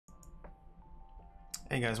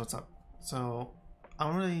Hey guys, what's up? So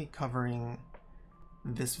I'm really covering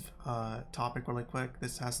this topic really quick.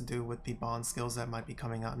 This has to do with the bond skills that might be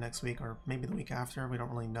coming out next week or maybe the week after. We don't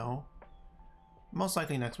really know. Most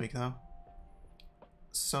likely next week though.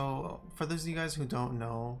 So for those of you guys who don't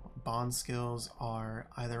know, bond skills are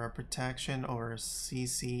either a protection or a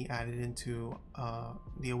CC added into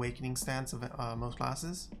the awakening stance of most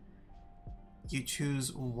classes. You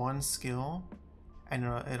choose one skill and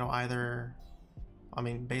it'll either, I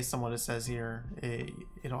mean, based on what it says here,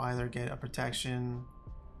 it'll either get a protection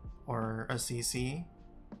or a CC.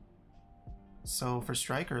 So for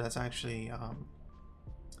Striker, that's actually all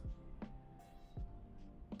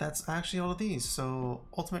of these. So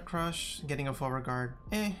Ultimate Crush, getting a forward guard,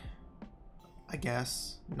 I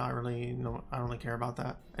guess. Not really, no, I don't really care about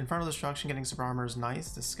that. Infernal Destruction, getting super armor is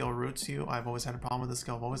nice. The skill roots you. I've always had a problem with this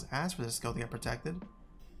skill. I've always asked for this skill to get protected.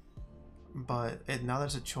 But now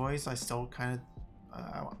there's a choice, I still kind of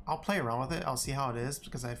I'll play around with it. I'll see how it is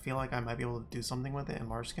because I feel like I might be able to do something with it in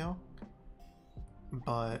large scale.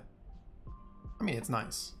 But I mean, it's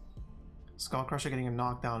nice. Skull Crusher getting a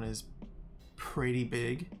knockdown is pretty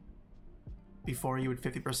big. Before you would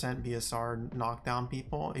 50% BSR knock down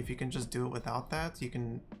people. If you can just do it without that, you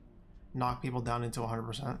can knock people down into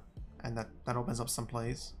 100%, and that opens up some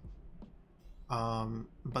plays.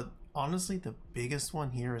 But honestly, the biggest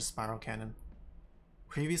one here is Spiral Cannon.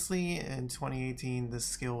 Previously, in 2018, this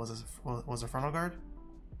skill was a frontal guard.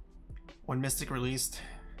 When Mystic released,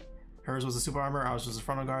 hers was a super armor, ours was a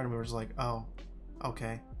frontal guard, and we were just like, oh,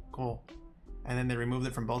 okay, cool. And then they removed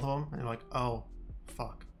it from both of them, and they're like, oh,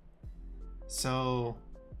 fuck. So,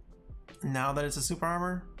 now that it's a super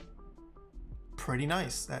armor, pretty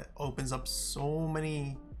nice. That opens up so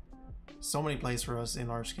many plays for us in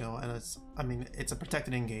large scale, and it's a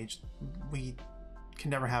protected engage. We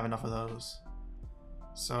can never have enough of those.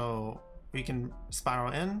 So we can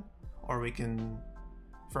spiral in, or we can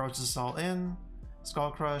ferocious assault in,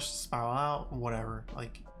 skull crush, spiral out, whatever.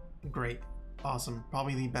 Like, great, awesome.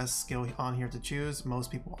 Probably the best skill on here to choose.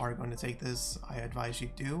 Most people are going to take this. I advise you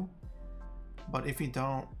do. But if you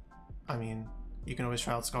don't, I mean, you can always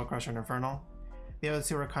try out skull crusher and infernal. The other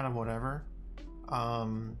two are kind of whatever.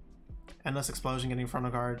 Endless explosion getting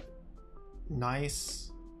frontal guard,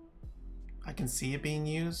 nice. I can see it being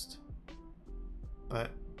used,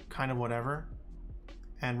 but kind of whatever.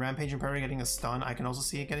 And Rampaging Prairie getting a stun, I can also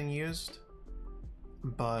see it getting used,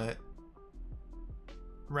 but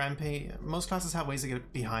most classes have ways to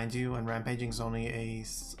get behind you, and Rampaging is only a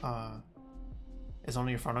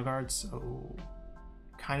frontal guard, so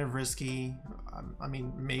kind of risky. I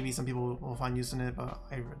mean, maybe some people will find use in it, but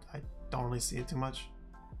I don't really see it too much.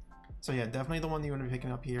 So yeah, definitely the one you want to be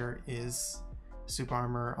picking up here is super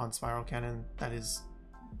armor on Spiral Cannon. That is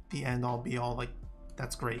the end all be all. Like,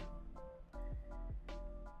 that's great.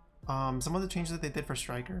 Some other changes that they did for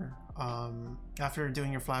Striker. After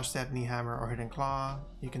doing your flash step, knee hammer, or hidden claw,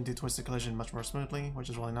 you can do twisted collision much more smoothly, which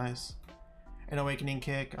is really nice. An awakening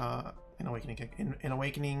kick, an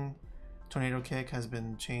awakening tornado kick has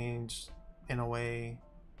been changed in a way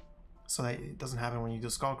so that it doesn't happen when you do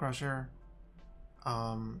skull crusher.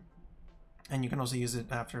 And you can also use it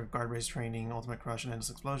after guard race training, ultimate crush, and endless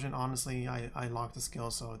explosion. Honestly, I locked the skill,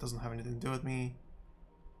 so it doesn't have anything to do with me.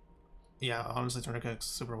 Yeah, honestly, tornado kick's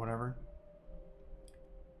super whatever.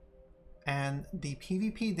 And the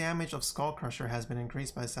PvP damage of Skull Crusher has been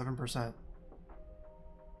increased by 7%.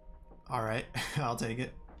 Alright, I'll take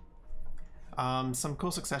it. Some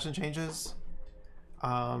cool succession changes.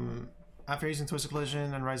 After using Twisted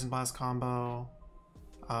Collision and Rising Blast combo,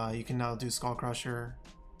 you can now do Skull Crusher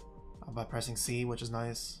by pressing C, which is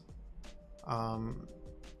nice.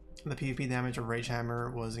 The PvP damage of Rage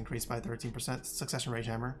Hammer was increased by 13%. Succession Rage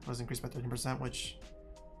Hammer was increased by 13%, which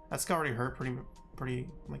that skill already hurt pretty,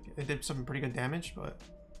 like, it did some pretty good damage, but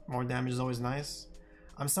more damage is always nice.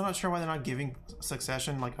 I'm still not sure why they're not giving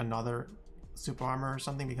Succession like another super armor or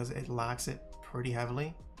something, because it lacks it pretty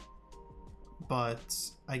heavily. But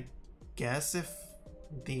I guess if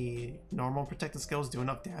the normal protected skills do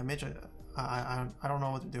enough damage, I don't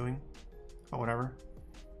know what they're doing, but whatever.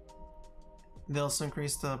 They also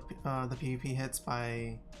increased the PvP hits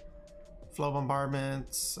by Flow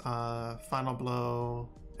Bombardment, Final Blow,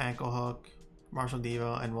 Ankle Hook, Martial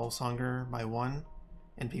Diva, and Wolf's Hunger by 1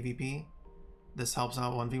 in PvP. This helps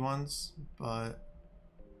out 1v1s, but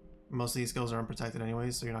most of these skills are unprotected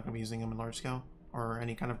anyways, so you're not going to be using them in large scale or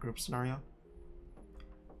any kind of group scenario.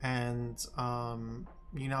 And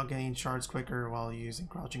you now gain shards quicker while using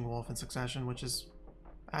Crouching Wolf in Succession, which is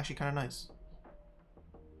actually kind of nice.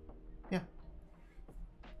 Yeah.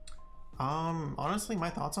 Honestly,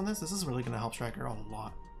 my thoughts on this is really going to help Striker a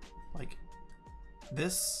lot. Like,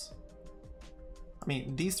 this, I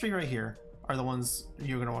mean, these three right here are the ones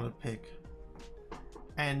you're gonna want to pick,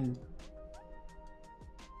 and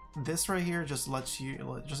this right here just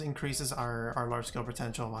just increases our large scale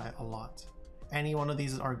potential by a lot. Any one of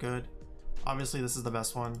these are good. Obviously this is the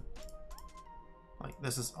best one. Like,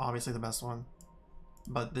 this is obviously the best one,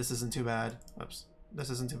 but this isn't too bad. Oops, this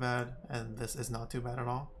isn't too bad, and this is not too bad at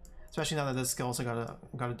all. Especially now that this skill also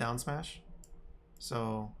got a down smash,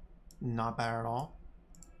 so not bad at all.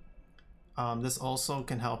 This also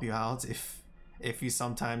can help you out if you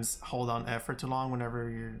sometimes hold on effort too long whenever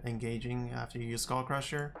you're engaging after you use Skull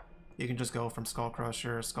Crusher. You can just go from Skull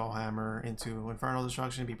Crusher, Skull Hammer into Infernal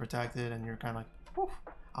Destruction, be protected, and you're kind of like, whew,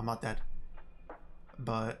 I'm not dead.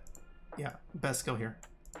 But yeah, best skill here.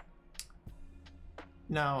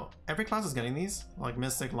 Now, every class is getting these, like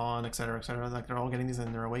Mystic, Lawn, etc, etc. Like, they're all getting these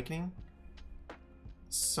in their Awakening.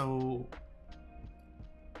 So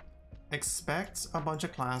expect a bunch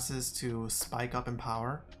of classes to spike up in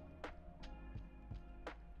power.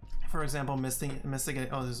 For example, Mystic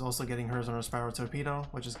is also getting hers on her Spiral Torpedo,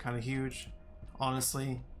 which is kind of huge.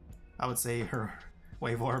 Honestly, I would say her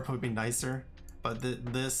Wave Orb would be nicer, but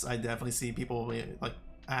this I definitely see people like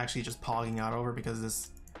actually just pogging out over, because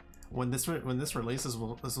this when this releases,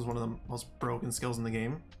 this was one of the most broken skills in the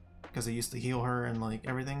game, because it used to heal her and like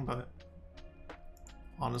everything. But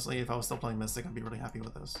honestly, if I was still playing Mystic, I'd be really happy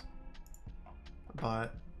with this.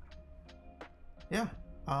 But yeah,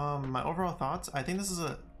 my overall thoughts, I think this is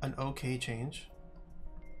an okay change.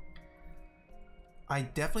 I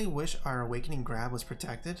definitely wish our Awakening Grab was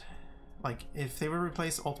protected. Like, if they would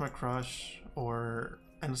replace Ultimate Crush or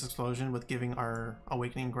Endless Explosion with giving our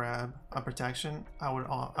Awakening Grab a protection, I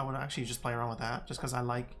would actually just play around with that, just because I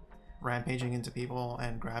like rampaging into people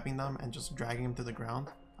and grabbing them and just dragging them to the ground.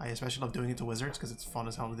 I especially love doing it to wizards because it's fun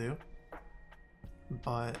as hell to do.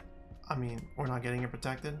 But I mean, we're not getting it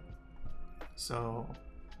protected, so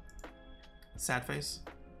sad face.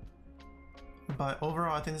 But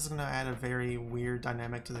overall, I think this is going to add a very weird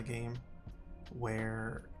dynamic to the game,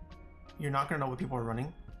 where you're not going to know what people are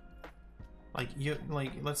running. Like,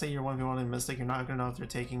 let's say you're 1v1 in Mystic, you're not going to know if they're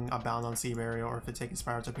taking a Bound on Sea Barrier, or if they're taking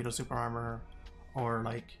Spiral Torpedo Super Armor, or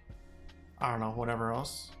like, I don't know, whatever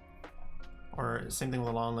else. Or same thing with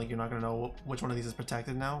Alon, like, you're not going to know which one of these is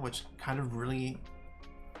protected now, which kind of really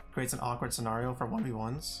creates an awkward scenario for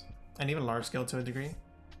 1v1s, and even large scale to a degree.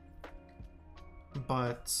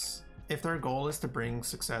 But if their goal is to bring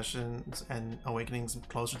Successions and Awakenings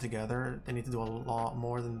closer together, they need to do a lot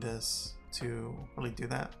more than this to really do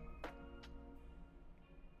that.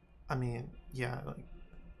 I mean, yeah, like,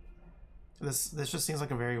 this just seems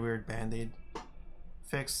like a very weird band-aid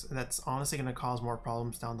fix that's honestly going to cause more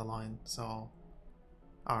problems down the line. So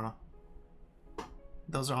I don't know.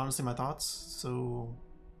 Those are honestly my thoughts. So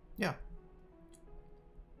yeah,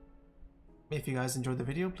 if you guys enjoyed the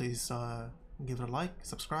video, please give it a like,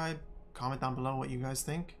 subscribe, comment down below what you guys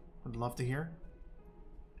think. Would love to hear.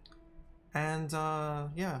 And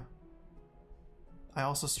yeah, I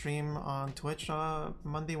also stream on Twitch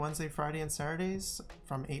Monday, Wednesday, Friday, and Saturdays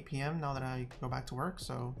from 8 p.m. now that I go back to work,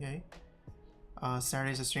 so yay.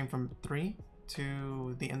 Saturdays I stream from 3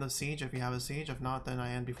 to the end of Siege if you have a Siege. If not, then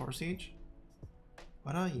I end before Siege.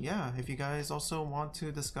 But yeah, if you guys also want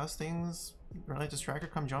to discuss things related to Striker,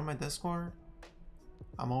 come join my Discord.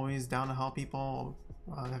 I'm always down to help people.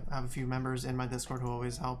 I have a few members in my Discord who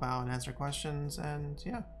always help out and answer questions, and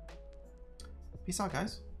yeah. Peace out,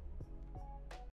 guys.